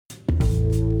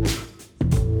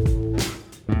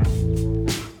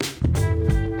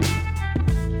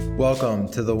Welcome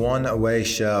to the One Away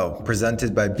Show,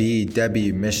 presented by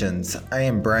BW Missions. I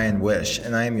am Bryan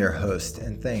and I am your host,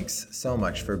 and thanks so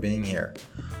much for being here.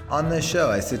 On this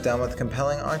show, I sit down with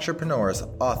compelling entrepreneurs,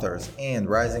 authors, and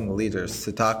rising leaders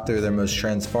to talk through their most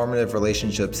transformative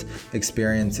relationships,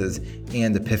 experiences,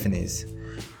 and epiphanies.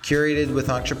 Curated with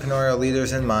entrepreneurial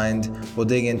leaders in mind, we'll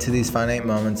dig into these finite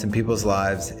moments in people's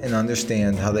lives and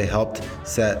understand how they helped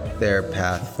set their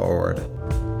path forward.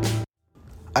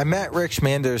 I met Rich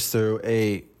Manders through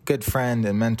a good friend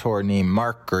and mentor named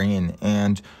Mark Green,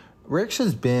 and Rich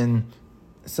has been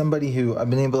somebody who I've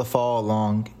been able to follow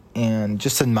along and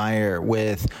just admire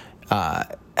with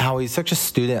how he's such a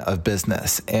student of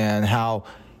business and how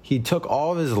he took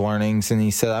all of his learnings and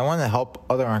he said, I want to help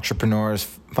other entrepreneurs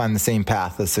find the same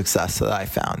path of success that I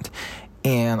found.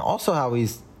 And also how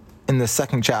he's in the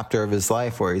second chapter of his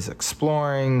life where he's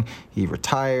exploring, he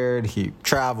retired, he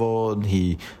traveled,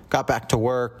 he got back to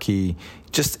work. He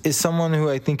just is someone who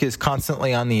I think is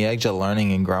constantly on the edge of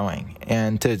learning and growing.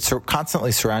 And to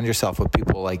constantly surround yourself with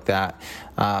people like that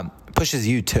pushes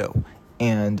you too.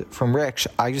 And from Rich,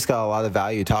 I just got a lot of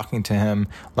value talking to him,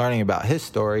 learning about his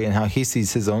story and how he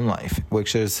sees his own life,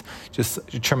 which is just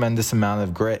a tremendous amount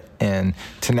of grit and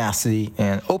tenacity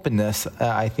and openness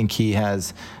I think he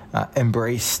has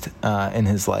embraced in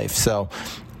his life. So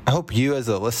I hope you as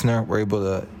a listener were able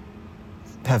to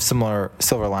have similar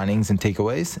silver linings and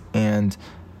takeaways, and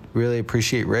really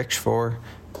appreciate Rich for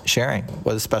sharing.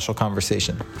 What a special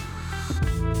conversation.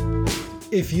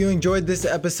 If you enjoyed this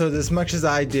episode as much as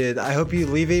I did, I hope you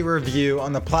leave a review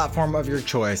on the platform of your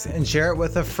choice and share it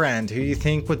with a friend who you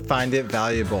think would find it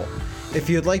valuable. If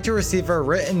you'd like to receive our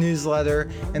written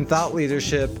newsletter and thought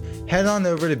leadership, head on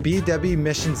over to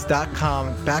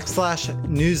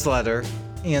bwmissions.com/newsletter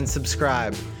and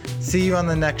subscribe. See you on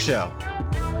the next show.